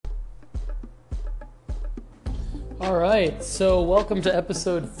All right, so welcome to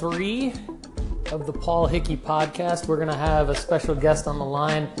episode 3 of the Paul Hickey podcast. We're going to have a special guest on the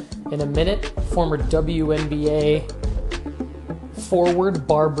line in a minute, former WNBA forward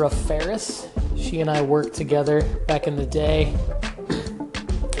Barbara Ferris. She and I worked together back in the day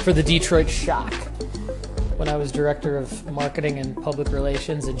for the Detroit Shock when I was director of marketing and public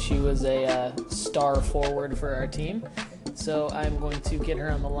relations, and she was a star forward for our team. So I'm going to get her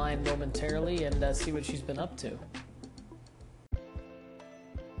on the line momentarily and see what she's been up to.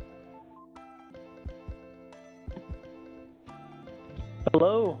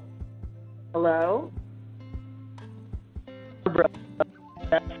 Hello. Hello? Barbara,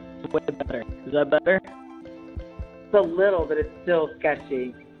 that's way better. Is that better? It's a little, but it's still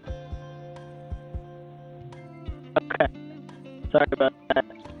sketchy. Okay. Sorry about that.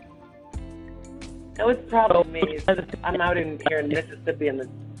 No, it's probably me. I'm out here in Mississippi, and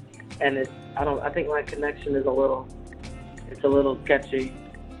I think my connection is a little sketchy.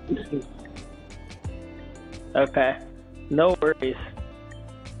 Okay. No worries.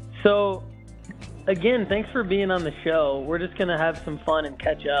 So, again, thanks for being on the show. We're just going to have some fun and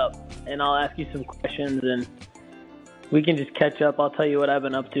catch up, and I'll ask you some questions, and we can just catch up. I'll tell you what I've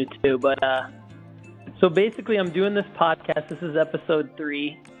been up to, too. But, so basically, I'm doing this podcast. This is episode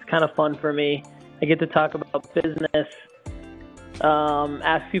 3. It's kind of fun for me. I get to talk about business,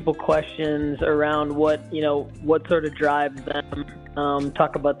 ask people questions around what sort of drives them,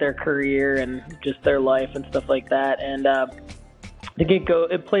 talk about their career and just their life and stuff like that. And,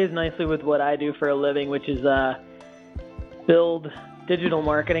 it plays nicely with what I do for a living, which is build digital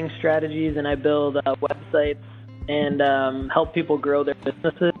marketing strategies, and I build websites and help people grow their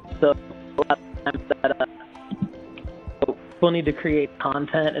businesses. So a lot of times that people need to create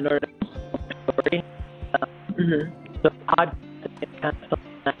content in order to tell a story. So podcasting is kind of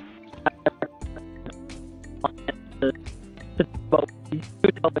something that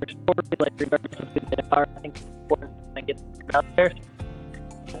to tell their story, like regardless of who they are. I think it's important to get it out there.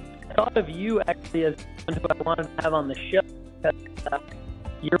 I thought of you actually as someone who I wanted to have on the show because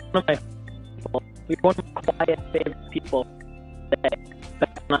you're one of my people. You're one of my quiet favorite people today.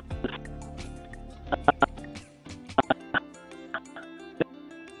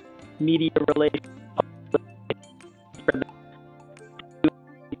 Media relations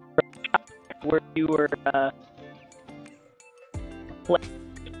where you were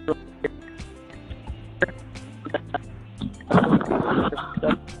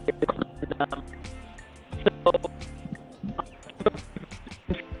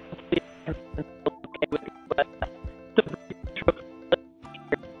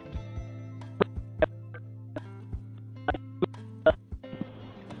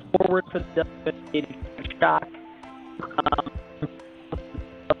forward for the WNBA Shock.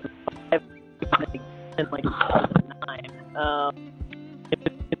 In like 2009,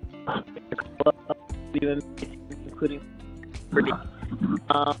 including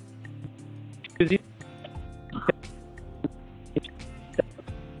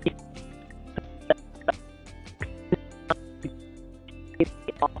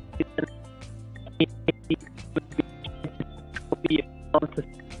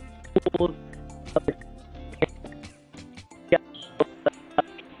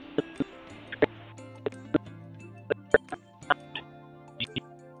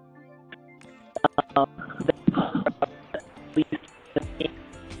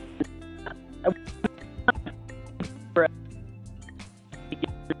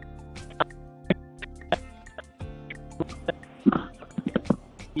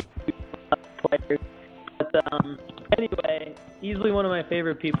anyway, easily one of my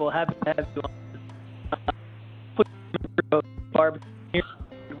favorite people. Happy to have you on. Barb,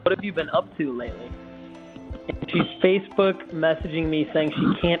 what have you been up to lately? And she's Facebook messaging me saying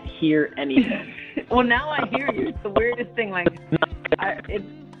she can't hear anything. Well, now I hear you. It's the weirdest thing. It's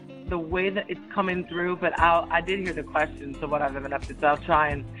the way that it's coming through, but I did hear the question, so what I've been up to. So I'll try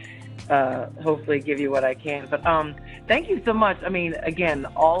and hopefully give you what I can. But thank you so much. I mean, again,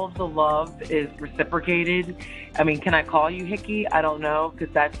 all of the love is reciprocated. I mean, can I call you Hickey? I don't know,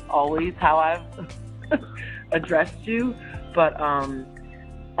 because that's always how I've addressed you. But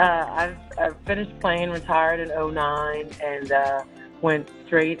I've finished playing, retired in 2009, and went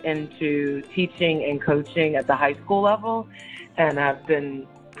straight into teaching and coaching at the high school level. And I've been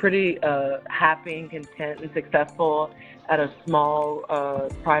pretty happy and content and successful at a small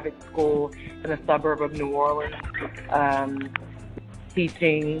private school in a suburb of New Orleans,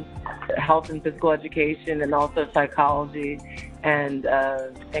 teaching health and physical education and also psychology, and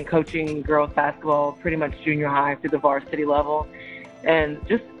coaching girls basketball pretty much junior high through the varsity level. And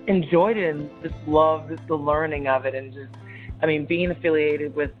just enjoyed it and just loved the learning of it. And just, I mean, being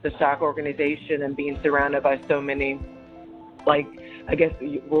affiliated with the Shock organization and being surrounded by so many, like, I guess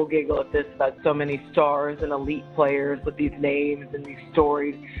we'll giggle at this, about so many stars and elite players with these names and these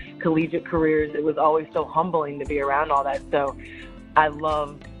storied collegiate careers. It was always so humbling to be around all that. So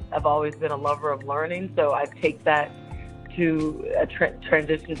I've always been a lover of learning. So I take that to a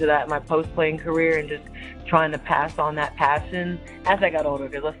transition to that in my post-playing career and just trying to pass on that passion as I got older.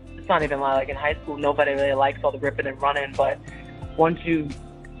 Because let's not even lie, like in high school, nobody really likes all the ripping and running. But once you've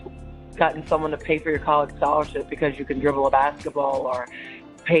gotten someone to pay for your college scholarship because you can dribble a basketball, or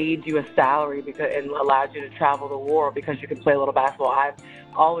paid you a salary and allowed you to travel the world because you could play a little basketball, I've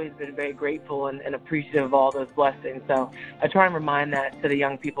always been very grateful and appreciative of all those blessings. So I try and remind that to the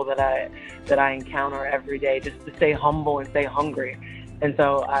young people that I encounter every day, just to stay humble and stay hungry. And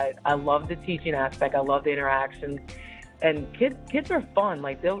so I love the teaching aspect. I love the interactions, and kids are fun.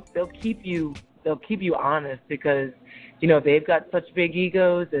 Like they'll keep you honest, because they've got such big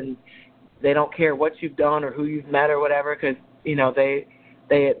egos and they don't care what you've done or who you've met or whatever, because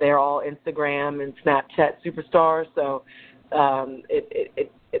they're all Instagram and Snapchat superstars. So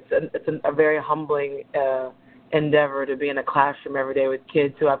it's a very humbling endeavor to be in a classroom every day with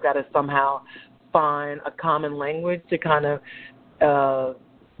kids who I've got to somehow find a common language to kind of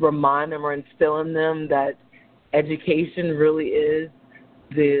remind them or instill in them that education really is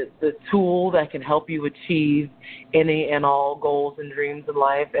the tool that can help you achieve any and all goals and dreams in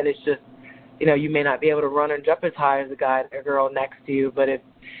life. And it's just, you may not be able to run and jump as high as the guy or girl next to you, but if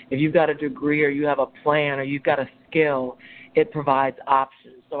you've got a degree or you have a plan or you've got a skill, it provides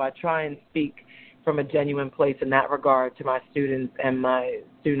options. So I try and speak from a genuine place in that regard to my students and my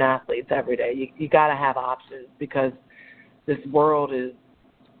student athletes every day. You got to have options, because this world is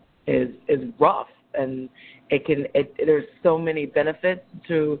rough, and there's so many benefits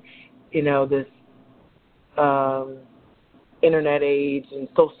to this internet age and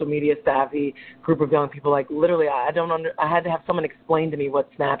social media savvy group of young people. Like literally, I had to have someone explain to me what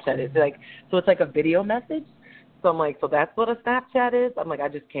Snapchat is. Like, so it's like a video message. So I'm like, so that's what a Snapchat is? I'm like, I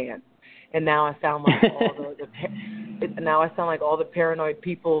just can't. And now I sound like all the paranoid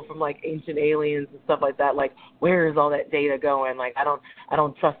people from like Ancient Aliens and stuff like that. Like, where is all that data going? Like, I don't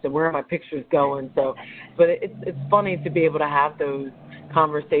trust it. Where are my pictures going? So, but it's funny to be able to have those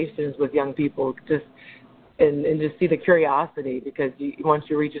conversations with young people, and just see the curiosity, because once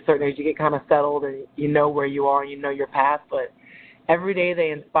you reach a certain age, you get kind of settled and you know where you are and you know your path. But every day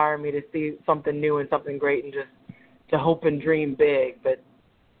they inspire me to see something new and something great, and just to hope and dream big. But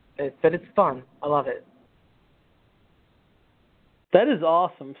it's fun. I love it. That is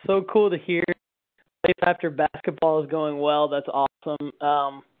awesome. So cool to hear. Life after basketball is going well. That's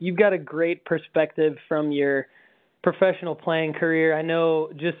awesome. You've got a great perspective from your professional playing career. I know,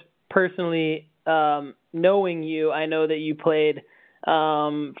 just personally, knowing you, I know that you played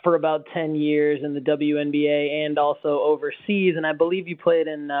for about 10 years in the WNBA and also overseas, and I believe you played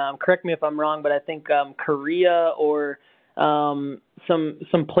in, correct me if I'm wrong, but I think Korea or some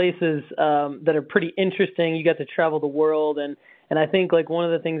places that are pretty interesting. You got to travel the world, and I think like one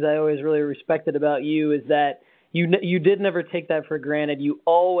of the things I always really respected about you is that you did never take that for granted. You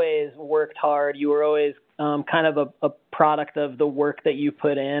always worked hard. You were always kind of a product of the work that you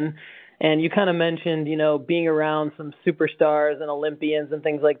put in. And you kind of mentioned, being around some superstars and Olympians and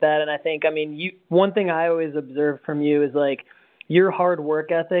things like that. And I think, one thing I always observed from you is like your hard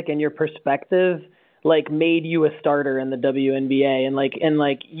work ethic and your perspective, like made you a starter in the WNBA. And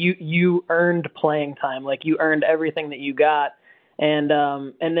you earned playing time, like you earned everything that you got. And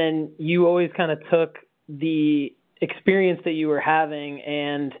then you always kind of took the experience that you were having,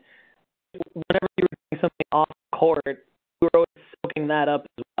 and whenever you were doing something off the court, you were always soaking that up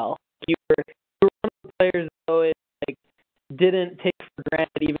as well. You were one of the players that always didn't take for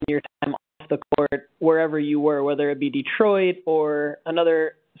granted even your time off the court, wherever you were, whether it be Detroit or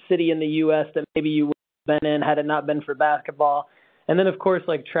another city in the U.S. that maybe you would have been in had it not been for basketball. And then, of course,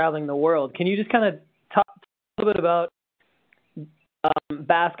 traveling the world. Can you just kind of talk a little bit about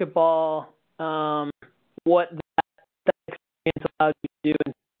basketball, what that experience allowed you to do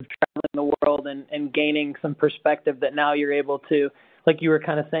in traveling the world and gaining some perspective that now you're able to, like you were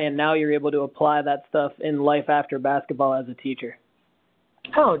kind of saying, now you're able to apply that stuff in life after basketball as a teacher?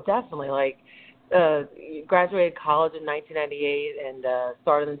 Oh, definitely. Graduated college in 1998 and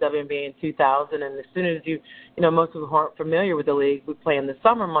started in the WNBA in 2000. And as soon as most people who aren't familiar with the league, we play in the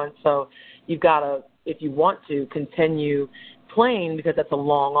summer months. So you've got to, if you want to, continue playing, because that's a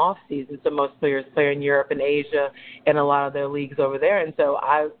long off season. So most players play in Europe and Asia and a lot of their leagues over there. And so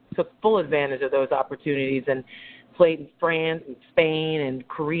I took full advantage of those opportunities and played in France and Spain and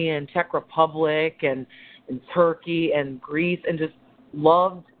Korea and Czech Republic and Turkey and Greece, and just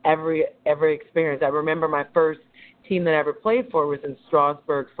loved every experience. I remember my first team that I ever played for was in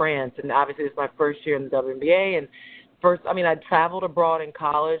Strasbourg, France, and obviously it was my first year in the WNBA. And I traveled abroad in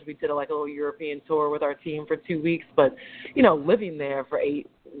college. We did a little European tour with our team for 2 weeks, but, living there for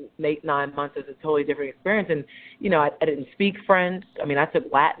 9 months is a totally different experience. And, I didn't speak French. I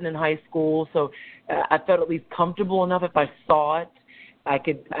took Latin in high school, so I felt at least comfortable enough if I saw it.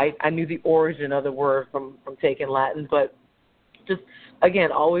 I knew the origin of the word from taking Latin, but just,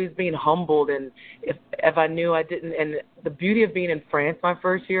 again, always being humbled. And if I knew I didn't, and the beauty of being in France my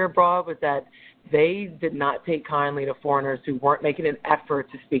first year abroad was that they did not take kindly to foreigners who weren't making an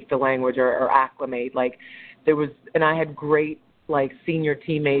effort to speak the language or acclimate. And I had great senior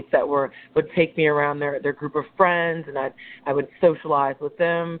teammates that would take me around their group of friends, and I would socialize with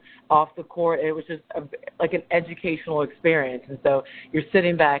them off the court. It was just an educational experience. And so you're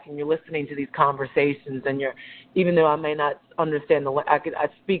sitting back and you're listening to these conversations, and even though I may not understand I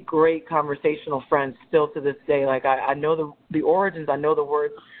speak great conversational French still to this day. I know the origins, I know the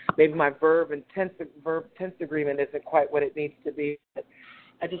words. Maybe my verb tense agreement isn't quite what it needs to be. But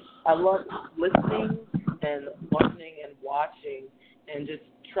I love listening and learning and watching and just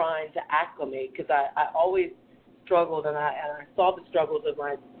trying to acclimate, because I always struggled, and I saw the struggles of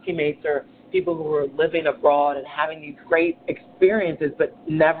my teammates or people who were living abroad and having these great experiences but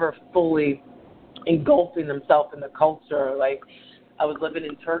never fully engulfing themselves in the culture. I was living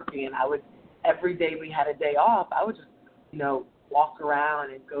in Turkey, and every day we had a day off, I would just, walk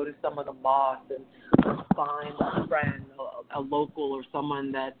around and go to some of the mosques and find a friend, a local, or someone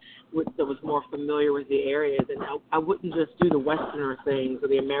that was more familiar with the areas. And I wouldn't just do the Westerner things or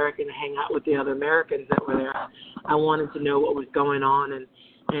the American, hang out with the other Americans that were there. I wanted to know what was going on and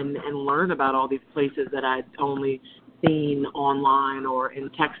learn about all these places that I'd only seen online or in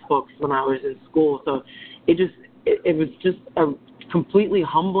textbooks when I was in school. So it was just a completely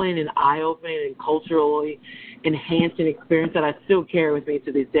humbling and eye-opening and culturally enhancing experience that I still carry with me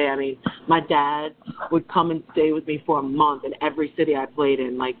to this day. My dad would come and stay with me for a month in every city I played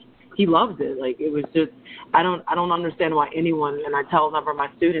in. He loved it. It was just, I don't understand why anyone, and I tell a number of my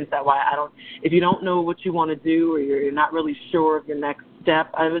students that if you don't know what you want to do, or you're not really sure of your next step,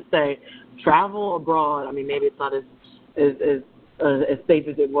 I would say travel abroad. Maybe it's not as safe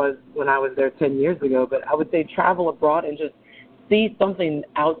as it was when I was there 10 years ago, but I would say travel abroad and just see something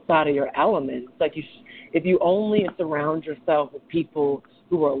outside of your element. If you only surround yourself with people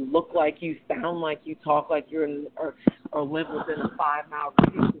who look like you, sound like you, talk like you're or live within a 5-mile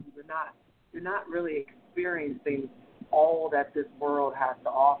radius, you're not really experiencing all that this world has to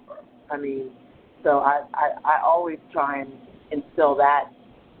offer. So I always try and instill that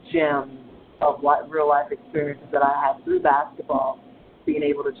gem of real life experiences that I had through basketball, being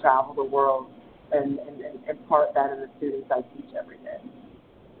able to travel the world and impart that in the students I teach every day.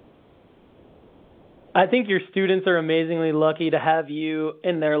 I think your students are amazingly lucky to have you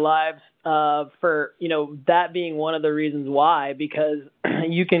in their lives, for, that being one of the reasons why, because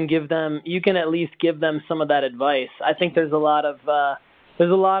you can at least give them some of that advice. I think there's a lot of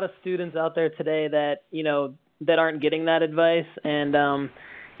students out there today that, that aren't getting that advice. And,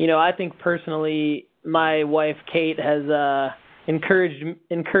 I think personally, my wife, Kate, has,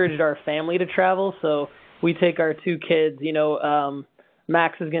 encouraged our family to travel. So we take our 2 kids,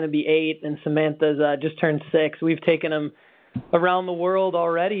 Max is going to be 8 and Samantha's just turned 6. We've taken them around the world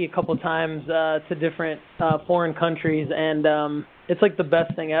already a couple times to different foreign countries, and it's the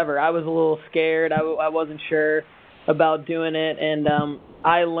best thing ever. I was a little scared. I wasn't sure about doing it, and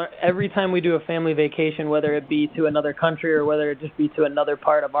I learn every time we do a family vacation, whether it be to another country or whether it just be to another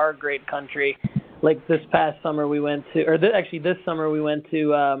part of our great country. This past summer we went to, this summer we went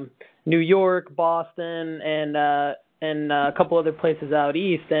to New York, Boston, and a couple other places out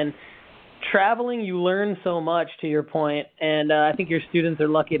east. And traveling, you learn so much, to your point, and I think your students are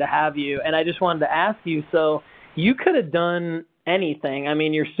lucky to have you. And I just wanted to ask you, so you could have done anything.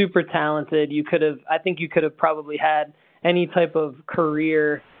 You're super talented. I think you could have probably had any type of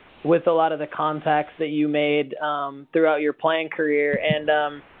career with a lot of the contacts that you made throughout your playing career. And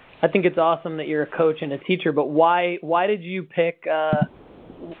I think it's awesome that you're a coach and a teacher, but why did you pick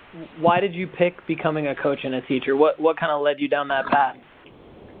becoming a coach and a teacher? What kind of led you down that path?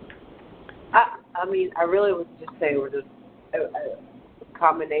 I really would just say we're just a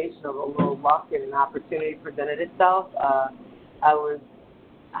combination of a little luck and an opportunity presented itself. Again,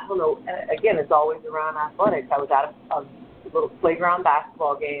 it's always around athletics. I was at a little playground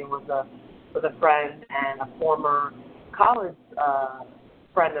basketball game with a friend and a former college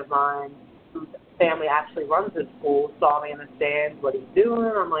friend of mine who's family actually runs this school, saw me in the stands, what he's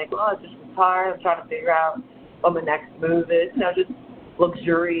doing. I'm like, well, I just retired. I'm trying to figure out what my next move is. You know, just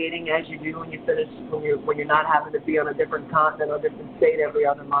luxuriating as you do when you finish, when you're not having to be on a different continent or a different state every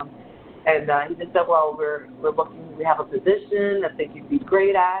other month. And he just said, well, we're looking, we have a position. I think you'd be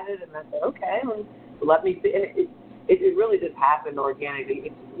great at it. And I said, okay, well, let me see. And it really just happened organically.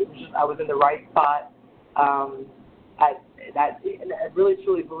 It was just, I was in the right spot. And I really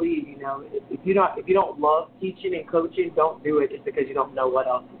truly believe, you know, if you don't love teaching and coaching, don't do it just because you don't know what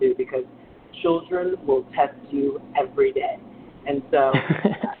else to do, because children will test you every day. And so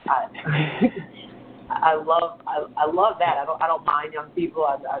I love that. I don't mind young people.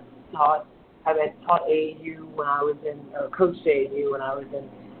 I taught AAU when I was coached AAU when I was in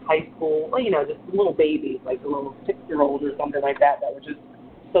high school. Well, you know, just little babies, like the little 6-year-olds or something like that were just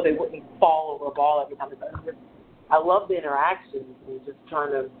so they wouldn't fall over a ball every time. I love the interactions and just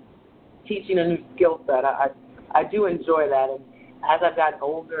trying to teaching a new skill set. I do enjoy that, and as I've gotten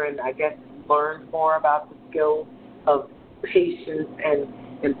older and I guess learned more about the skills of patience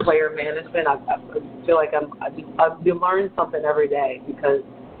and player management, I feel like I learn something every day, because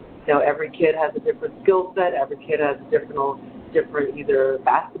you know every kid has a different skill set. Every kid has a different either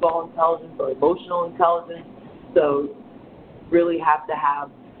basketball intelligence or emotional intelligence. So really have to have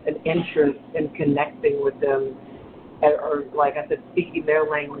an interest in connecting with them, or like I said, speaking their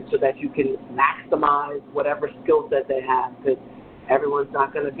language so that you can maximize whatever skill set they have, because everyone's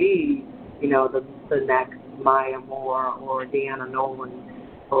not going to be, you know, the next Maya Moore or Deanna Nolan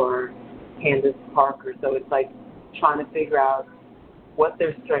or Candace Parker. So it's like trying to figure out what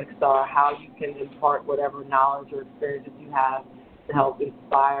their strengths are, how you can impart whatever knowledge or experiences you have to help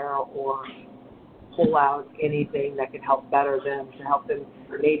inspire or pull out anything that can help better them, to help them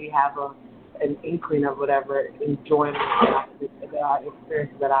maybe have an inkling of whatever enjoyment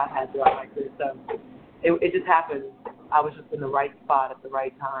experiences that I've had throughout my career. So it just happened. I was just in the right spot at the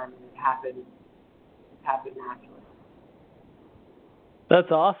right time, and it happened naturally. That's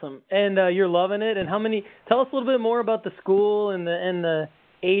awesome. And you're loving it. And tell us a little bit more about the school and the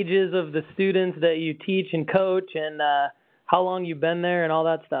ages of the students that you teach and coach, and how long you've been there and all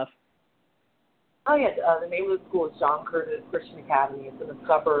that stuff. Oh, yeah. The name of the school is John Curtis Christian Academy. It's in the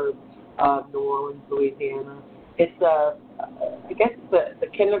suburbs of New Orleans, Louisiana. It's, I guess, the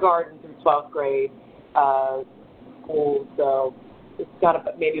kindergarten through 12th grade school. So it's got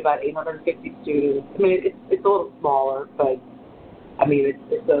maybe about 850 students. I mean, it's a little smaller, but, I mean,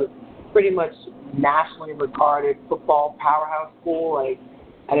 it's a pretty much nationally regarded football powerhouse school. Like,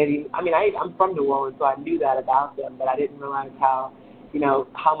 I'm from New Orleans, so I knew that about them, but I didn't realize how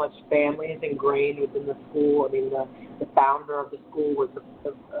much family is ingrained within the school. I mean, the founder of the school was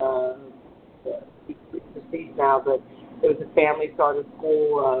deceased now, but it was a family-started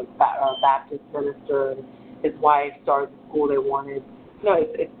school, a Baptist minister, and his wife started the school they wanted.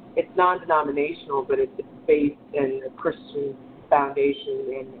 It's non-denominational, but it's based in a Christian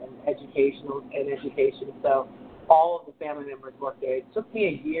foundation and education. So all of the family members work there. It took me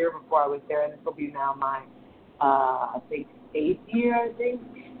a year before I was there, and this will be now my, I think, 8th year, I think.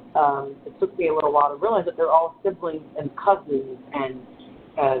 It took me a little while to realize that they're all siblings and cousins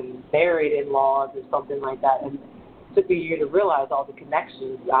and married in-laws or something like that. And it took me a year to realize all the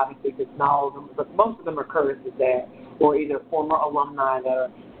connections, obviously, because not all of them, but most of them are Curtis's there, or either former alumni that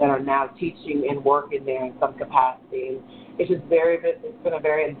are now teaching and working there in some capacity. And it's been a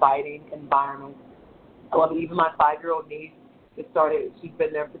very inviting environment. I love it. Even my 5-year-old niece, she's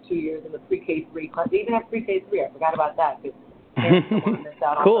been there for 2 years in the pre-K3 class. They even have pre-K3. I forgot about that, because missed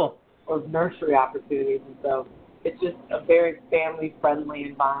out on those nursery opportunities. And so it's just a very family-friendly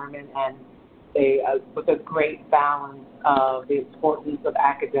environment, and with a great balance of the importance of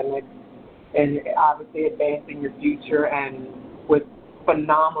academics and obviously advancing your future, and with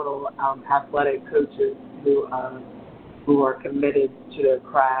phenomenal athletic coaches who are committed to their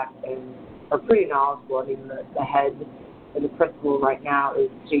craft and are pretty knowledgeable. I mean, the head and the principal right now is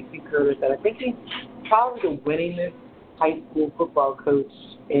J.C. Curtis, and I think he's probably the winningest high school football coach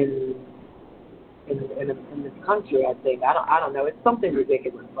in this country. I think I don't know. It's something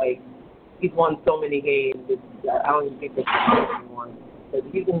ridiculous. Like, he's won so many games. I don't even think there's anymore. But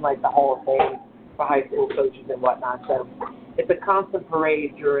he's in like the Hall of Fame for high school coaches and whatnot. So it's a constant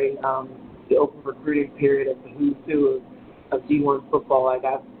parade during the open recruiting period of the who's who of D1 football. Like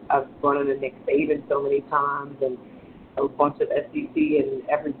I've run into Nick Saban so many times, and a bunch of SEC and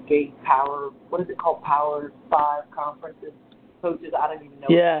every gate Power 5 conferences coaches. I didn't even know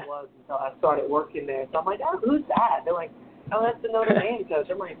what it was until I started working there. So I'm like, oh, who's that? They're like, oh, that's the Notre Dame coach.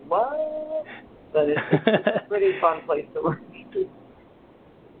 I'm like, what? But it's a pretty fun place to work.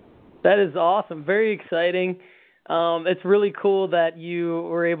 That is awesome. Very exciting. It's really cool that you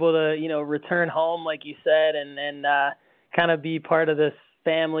were able to, return home, like you said, and kind of be part of this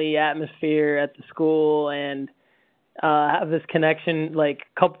family atmosphere at the school and have this connection, like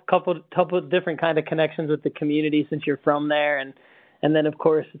couple different kind of connections with the community since you're from there, and then of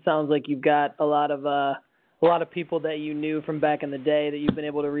course it sounds like you've got a lot of people that you knew from back in the day that you've been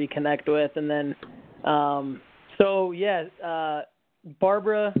able to reconnect with, and then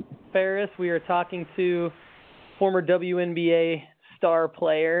Barbara Ferris, we are talking to former WNBA star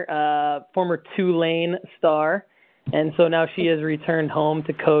player, former Tulane star, and so now she has returned home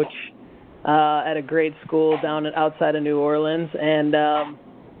to coach at a great school outside of New Orleans. And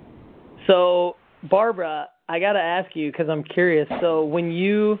so, Barbara, I got to ask you because I'm curious. So when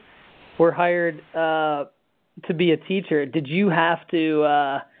you were hired to be a teacher, did you have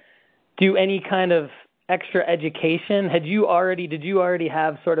to do any kind of extra education? Did you already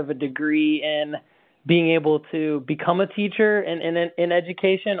have sort of a degree in being able to become a teacher in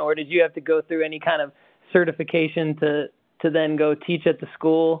education, or did you have to go through any kind of certification to then go teach at the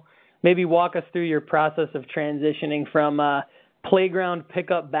school? Maybe walk us through your process of transitioning from playground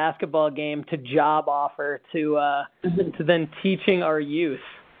pickup basketball game to job offer to then teaching our youth.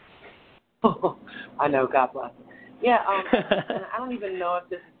 Oh, I know, God bless. Yeah, and I don't even know if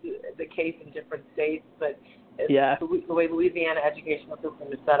this is the case in different states, but the way Louisiana educational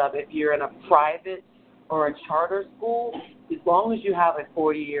system is set up, if you're in a private or a charter school, as long as you have a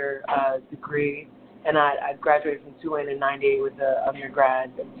 40-year degree, and I graduated from Tulane in '98 with an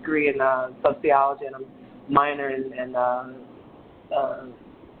undergrad degree in sociology and a minor in I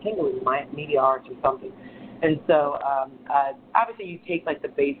think it was media arts or something. And so obviously you take like the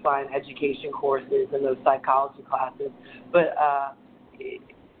baseline education courses and those psychology classes, but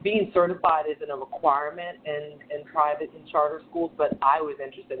being certified isn't a requirement in private and charter schools, but I was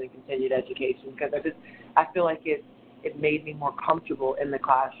interested in continued education because I feel like it made me more comfortable in the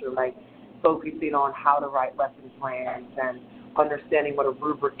classroom, like focusing on how to write lesson plans and understanding what a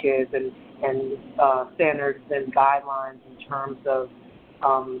rubric is and standards and guidelines in terms of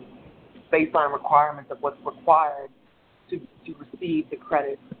baseline requirements of what's required to receive the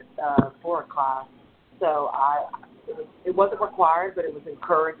credit for a class. So it wasn't required, but it was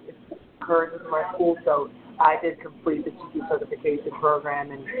encouraged in my school. So I did complete the teacher certification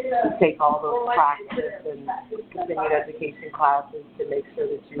program and take all those practices and continued education classes to make sure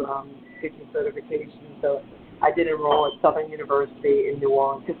that you get your certification. So I did enroll at Southern University in New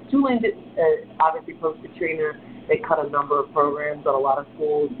Orleans because Tulane did, obviously post-Katrina, they cut a number of programs at a lot of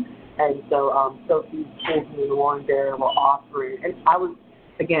schools. And so few schools in the New Orleans area were offering. And I was,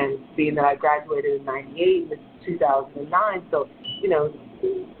 again, being that I graduated in '98 and this is 2009, so, the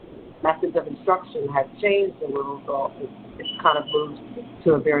methods of instruction have changed a little, so it's kind of moved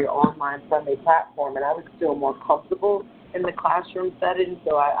to a very online Sunday platform. And I was still more comfortable in the classroom setting,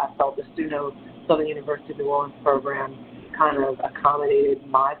 so I felt the Southern University New Orleans program kind of accommodated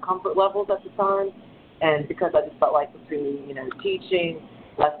my comfort levels at the time. And because I just felt like between, teaching,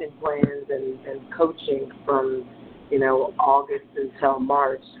 lesson plans and coaching from, August until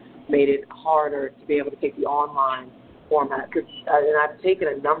March made it harder to be able to take the online format. And I've taken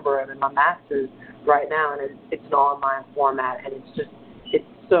a number of it in my master's right now, and it's an online format, and it's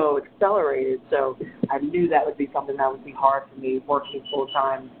so accelerated. So I knew that would be something that would be hard for me working full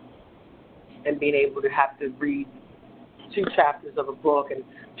time and being able to have to read 2 chapters of a book and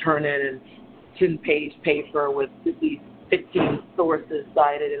turn in a 10-page paper with these 15 sources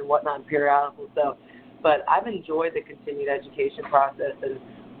cited and whatnot in periodicals. So, but I've enjoyed the continued education process and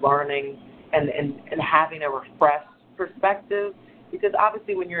learning and having a refreshed perspective, because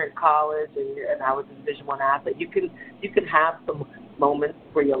obviously when you're in college and I was a Division I athlete, you can have some moments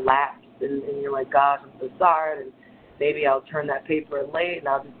where you lapse and you're like, gosh, I'm so sorry, and maybe I'll turn that paper in late and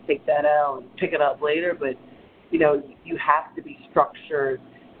I'll just take that out and pick it up later. But you have to be structured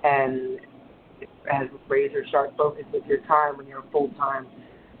and has razor sharp focus with your time when you're a full-time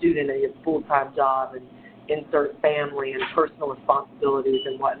student and your full-time job, and insert family and personal responsibilities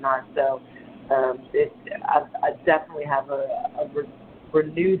and whatnot. So I definitely have a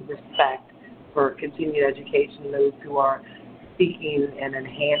renewed respect for continued education, those who are seeking and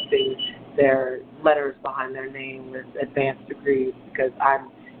enhancing their letters behind their name with advanced degrees, because I'm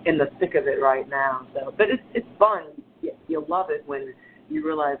in the thick of it right now. So, but it's fun. You'll love it when you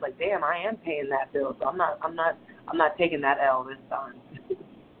realize, like, damn, I am paying that bill, so I'm not taking that L this time.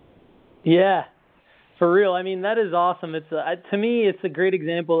 Yeah, for real. I mean, that is awesome. It's to me, it's a great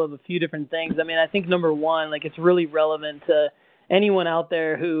example of a few different things. I mean, I think number one, like, it's really relevant to anyone out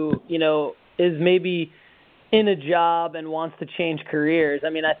there who is maybe in a job and wants to change careers. I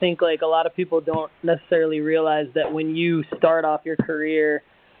mean, I think like a lot of people don't necessarily realize that when you start off your career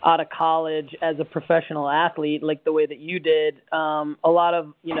out of college as a professional athlete, like the way that you did, a lot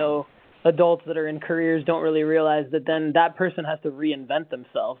of, adults that are in careers don't really realize that then that person has to reinvent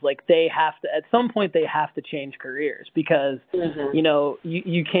themselves. Like they have to, at some point they have to change careers because,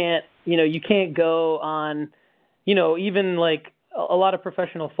 you can't go on, even like a lot of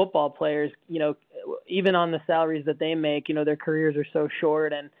professional football players, even on the salaries that they make, their careers are so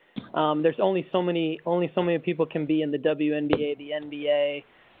short, and there's only so many people can be in the WNBA, the NBA,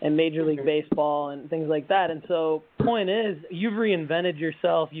 and Major League Baseball and things like that. And so, point is, you've reinvented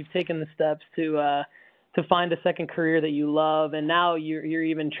yourself. You've taken the steps to find a second career that you love, and now you're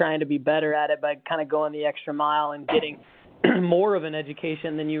even trying to be better at it by kind of going the extra mile and getting more of an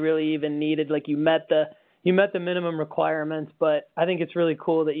education than you really even needed. Like you met the minimum requirements, but I think it's really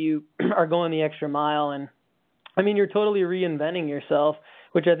cool that you are going the extra mile. And I mean, you're totally reinventing yourself,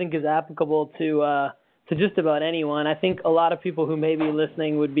 which I think is applicable to just about anyone. I think a lot of people who may be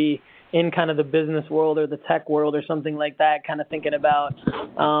listening would be in kind of the business world or the tech world or something like that, kind of thinking about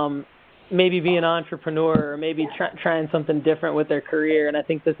maybe being an entrepreneur or maybe trying something different with their career. And I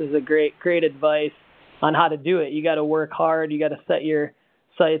think this is a great advice on how to do it. You got to work hard. You got to set your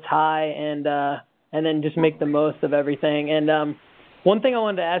sights high and then just make the most of everything. And one thing I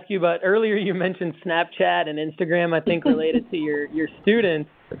wanted to ask you about earlier, you mentioned Snapchat and Instagram, I think related to your students.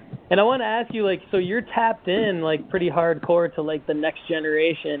 And I want to ask you, like, so you're tapped in, like, pretty hardcore to, like, the next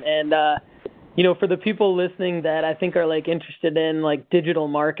generation. And, for the people listening that I think are, like, interested in, like, digital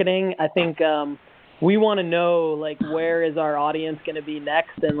marketing, I think we want to know, like, where is our audience going to be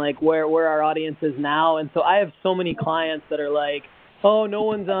next and, like, where our audience is now. And so I have so many clients that are like, oh, no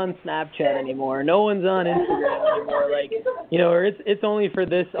one's on Snapchat anymore. No one's on Instagram anymore. Like, or it's only for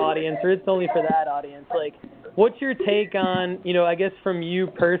this audience or it's only for that audience. Like, what's your take on, I guess from you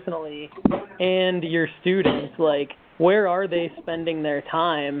personally and your students, like, where are they spending their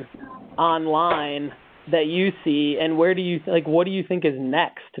time online that you see, and what do you think is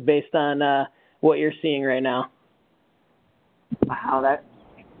next based on what you're seeing right now? Wow,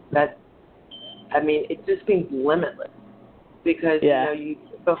 it just seems limitless. Because,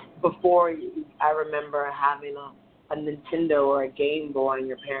 before I remember having a Nintendo or a Game Boy and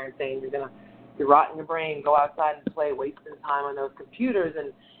your parents saying you're rotting your brain, go outside and play, wasting time on those computers.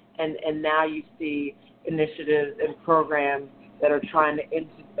 And now you see initiatives and programs that are trying to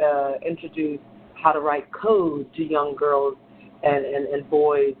introduce how to write code to young girls and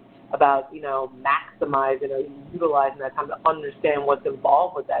boys about, maximizing or utilizing that time to understand what's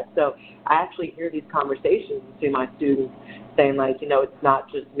involved with that. So I actually hear these conversations between my students saying, like, it's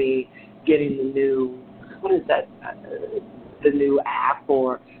not just me getting the new, the new app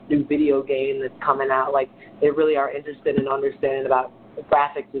or new video game that's coming out. Like, they really are interested in understanding about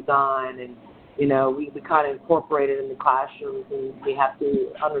graphic design, and, we kind of incorporate it in the classrooms, and we have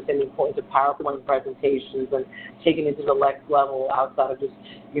to understand the importance of PowerPoint presentations and taking it to the next level outside of just,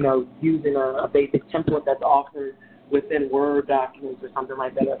 using a basic template that's offered within Word documents or something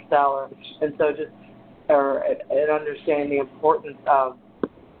like that, Excel. And so just and understanding the importance of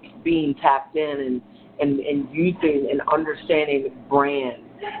being tapped in and using and understanding the brand.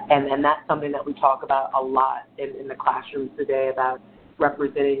 And that's something that we talk about a lot in the classrooms today, about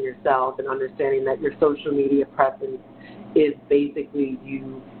representing yourself and understanding that your social media presence is basically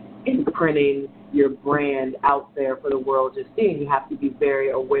you imprinting your brand out there for the world to see. You have to be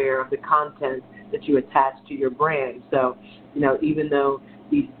very aware of the content that you attach to your brand. So, even though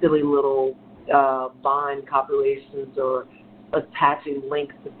these silly little Vine compilations or attaching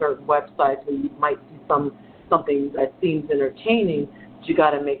links to certain websites where you might see something that seems entertaining, but you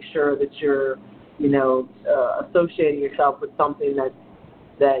got to make sure that you're, associating yourself with something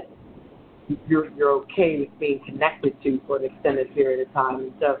that you're okay with being connected to for an extended period of time.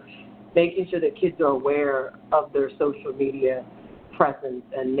 And so making sure that kids are aware of their social media presence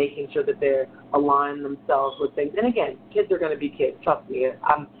and making sure that they're aligning themselves with things. And again, kids are going to be kids. Trust me.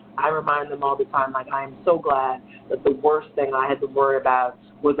 I remind them all the time, like, I am so glad that the worst thing I had to worry about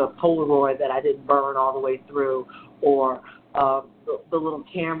was a Polaroid that I didn't burn all the way through, or the little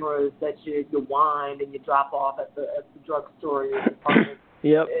cameras that you wind and you drop off at the drugstore or your department.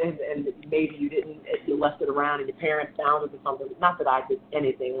 Yep. And maybe you left it around and your parents found it or something. Not that I did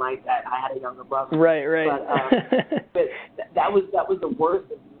anything like that. I had a younger brother. Right. But that was the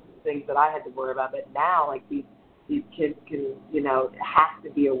worst of things that I had to worry about. But now, like, these kids can, have to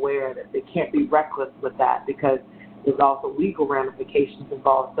be aware that they can't be reckless with that, because there's also legal ramifications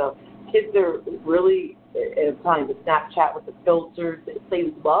involved. So kids are really, I'm telling you, the Snapchat with the filters,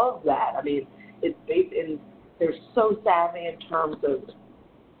 they love that. I mean, it's based in they're so savvy in terms of,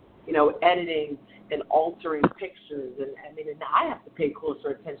 editing and altering pictures. And I have to pay closer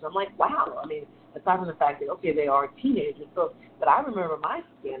attention. I'm like, wow. Aside from the fact that, okay, they are teenagers. So, but I remember my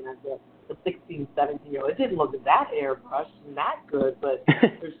skin as a 16, 17-year-old. It didn't look that airbrushed and that good, but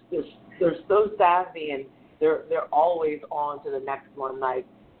they're so savvy, and they're always on to the next one, like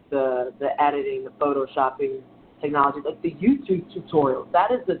the editing, the photoshopping technology, like the YouTube tutorials.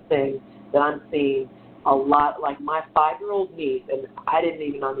 That is the thing that I'm seeing a lot. Like my 5-year-old niece, and I didn't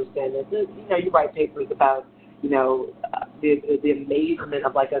even understand this. You write papers about, the amazement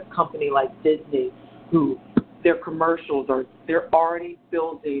of like a company like Disney, who their commercials they're already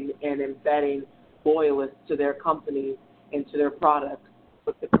building and embedding loyalists to their companies and to their products.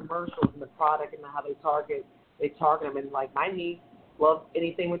 But the commercials and the product and how they target them. And like my niece loves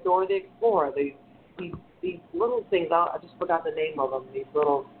anything with Dora the Explorer. These little things, I just forgot the name of them.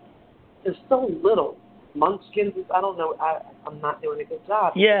 They're so little. Munchkins, I don't know. I'm not doing a good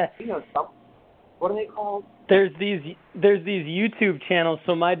job. Yeah. What are they called? There's these YouTube channels.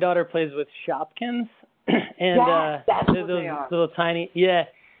 So my daughter plays with Shopkins, and that's they're what those they are. little tiny. Yeah,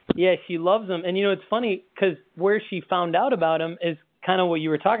 she loves them. And it's funny because where she found out about them is kind of what you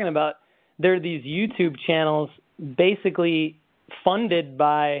were talking about. There are these YouTube channels basically funded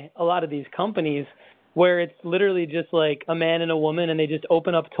by a lot of these companies, where it's literally just like a man and a woman, and they just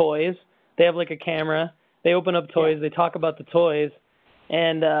open up toys. They have like a camera. They open up toys. Yeah. They talk about the toys.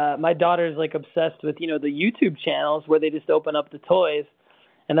 And my daughter's like obsessed with, the YouTube channels where they just open up the toys.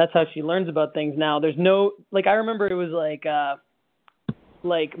 And that's how she learns about things now. There's no, I remember it was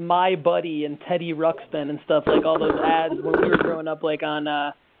like My Buddy and Teddy Ruxpin and stuff, like all those ads when we were growing up, like on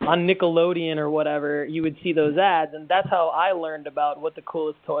Nickelodeon or whatever. You would see those ads. And that's how I learned about what the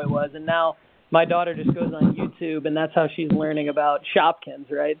coolest toy was. And now my daughter just goes on YouTube, and that's how she's learning about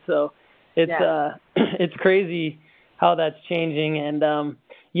Shopkins, right? So it's crazy how that's changing. And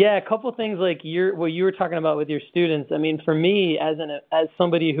a couple of things like what you were talking about with your students. For me, as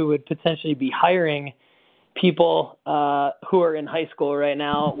somebody who would potentially be hiring people who are in high school right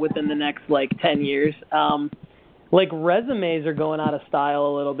now within the next 10 years, resumes are going out of style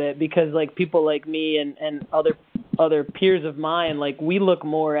a little bit, because people like me and other peers of mine, we look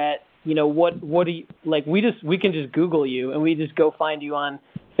more at what do you we can just Google you, and we just go find you on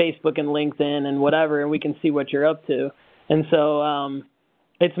Facebook and LinkedIn and whatever, and we can see what you're up to. And so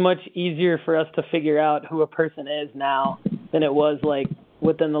it's much easier for us to figure out who a person is now than it was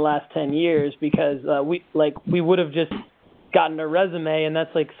within the last 10 years, because we would have just gotten a resume, and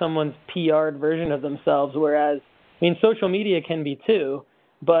that's someone's PR'd version of themselves. Whereas, social media can be too,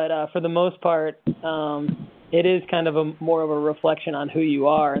 but for the most part, it is kind of more of a reflection on who you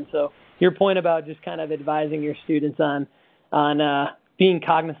are. And so your point about just kind of advising your students on being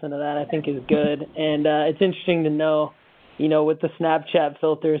cognizant of that, I think, is good. And it's interesting to know, with the Snapchat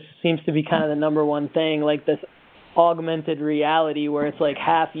filters, seems to be kind of the number one thing, this augmented reality where it's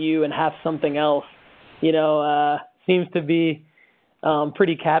half you and half something else, seems to be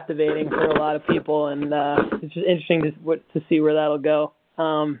pretty captivating for a lot of people. And it's just interesting to see where that'll go.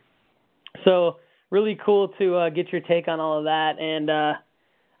 So really cool to get your take on all of that. And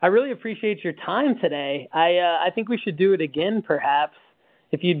I really appreciate your time today. I think we should do it again, perhaps,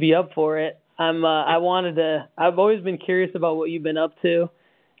 if you'd be up for it. I've always been curious about what you've been up to.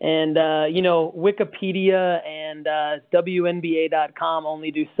 And, Wikipedia and WNBA.com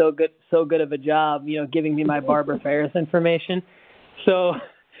only do so good of a job, giving me my Barbara Ferris information. So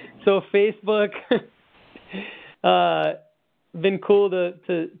Facebook, been cool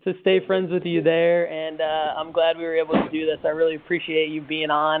to stay friends with you there. And I'm glad we were able to do this. I really appreciate you being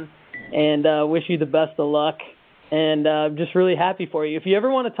on, and wish you the best of luck. And I'm just really happy for you. If you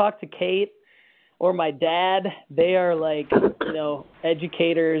ever want to talk to Kate or my dad, they are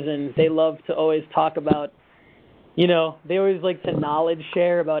educators, and they love to always talk about, they always like to knowledge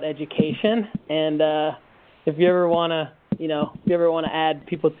share about education. And if you ever want to, add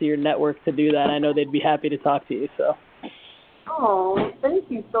people to your network to do that, I know they'd be happy to talk to you. So. Oh, thank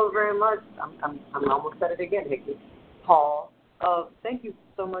you so very much. I'm almost said it again, Hickey. Paul, thank you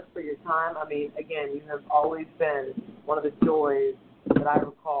so much for your time. Again, you have always been one of the joys that I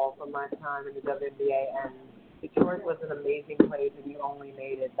recall from my time in the WNBA, and Detroit was an amazing place, and you only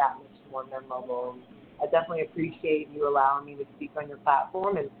made it that much more memorable. I definitely appreciate you allowing me to speak on your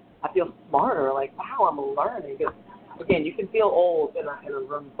platform, and I feel smarter, wow, I'm learning. Because, again, you can feel old in a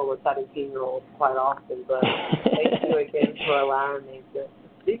room full of 17-year-olds quite often, but thank you again for allowing me to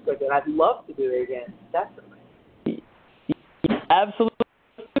speak with you. I'd love to do it again, definitely. Absolutely.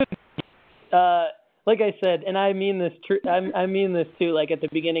 Like I said, and I mean this I mean this too, at the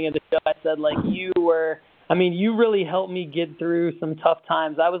beginning of the show, I said, you were I mean, you really helped me get through some tough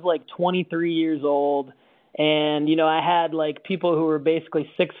times. I was like 23 years old, and, you know, I had like people who were basically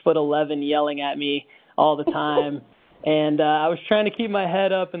 6'11" yelling at me all the time. And I was trying to keep my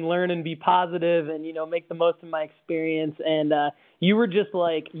head up and learn and be positive and, you know, make the most of my experience. And you were just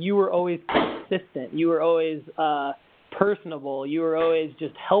like, you were always consistent. You were always personable. You were always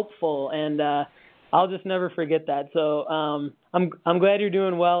just helpful. And I'll just never forget that. So I'm glad you're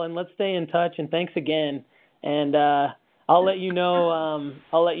doing well, and let's stay in touch. And thanks again. And I'll let you know.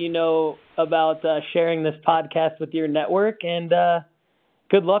 I'll let you know about sharing this podcast with your network. And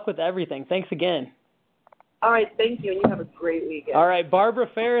good luck with everything. Thanks again. All right, thank you, and you have a great weekend. All right, Barbara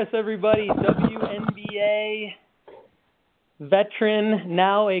Ferris, everybody, WNBA veteran,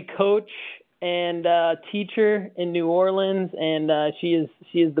 now a coach and teacher in New Orleans, and she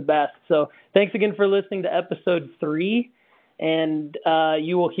is the best. So thanks again for listening to episode 3, and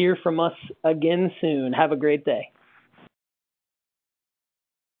you will hear from us again soon. Have a great day.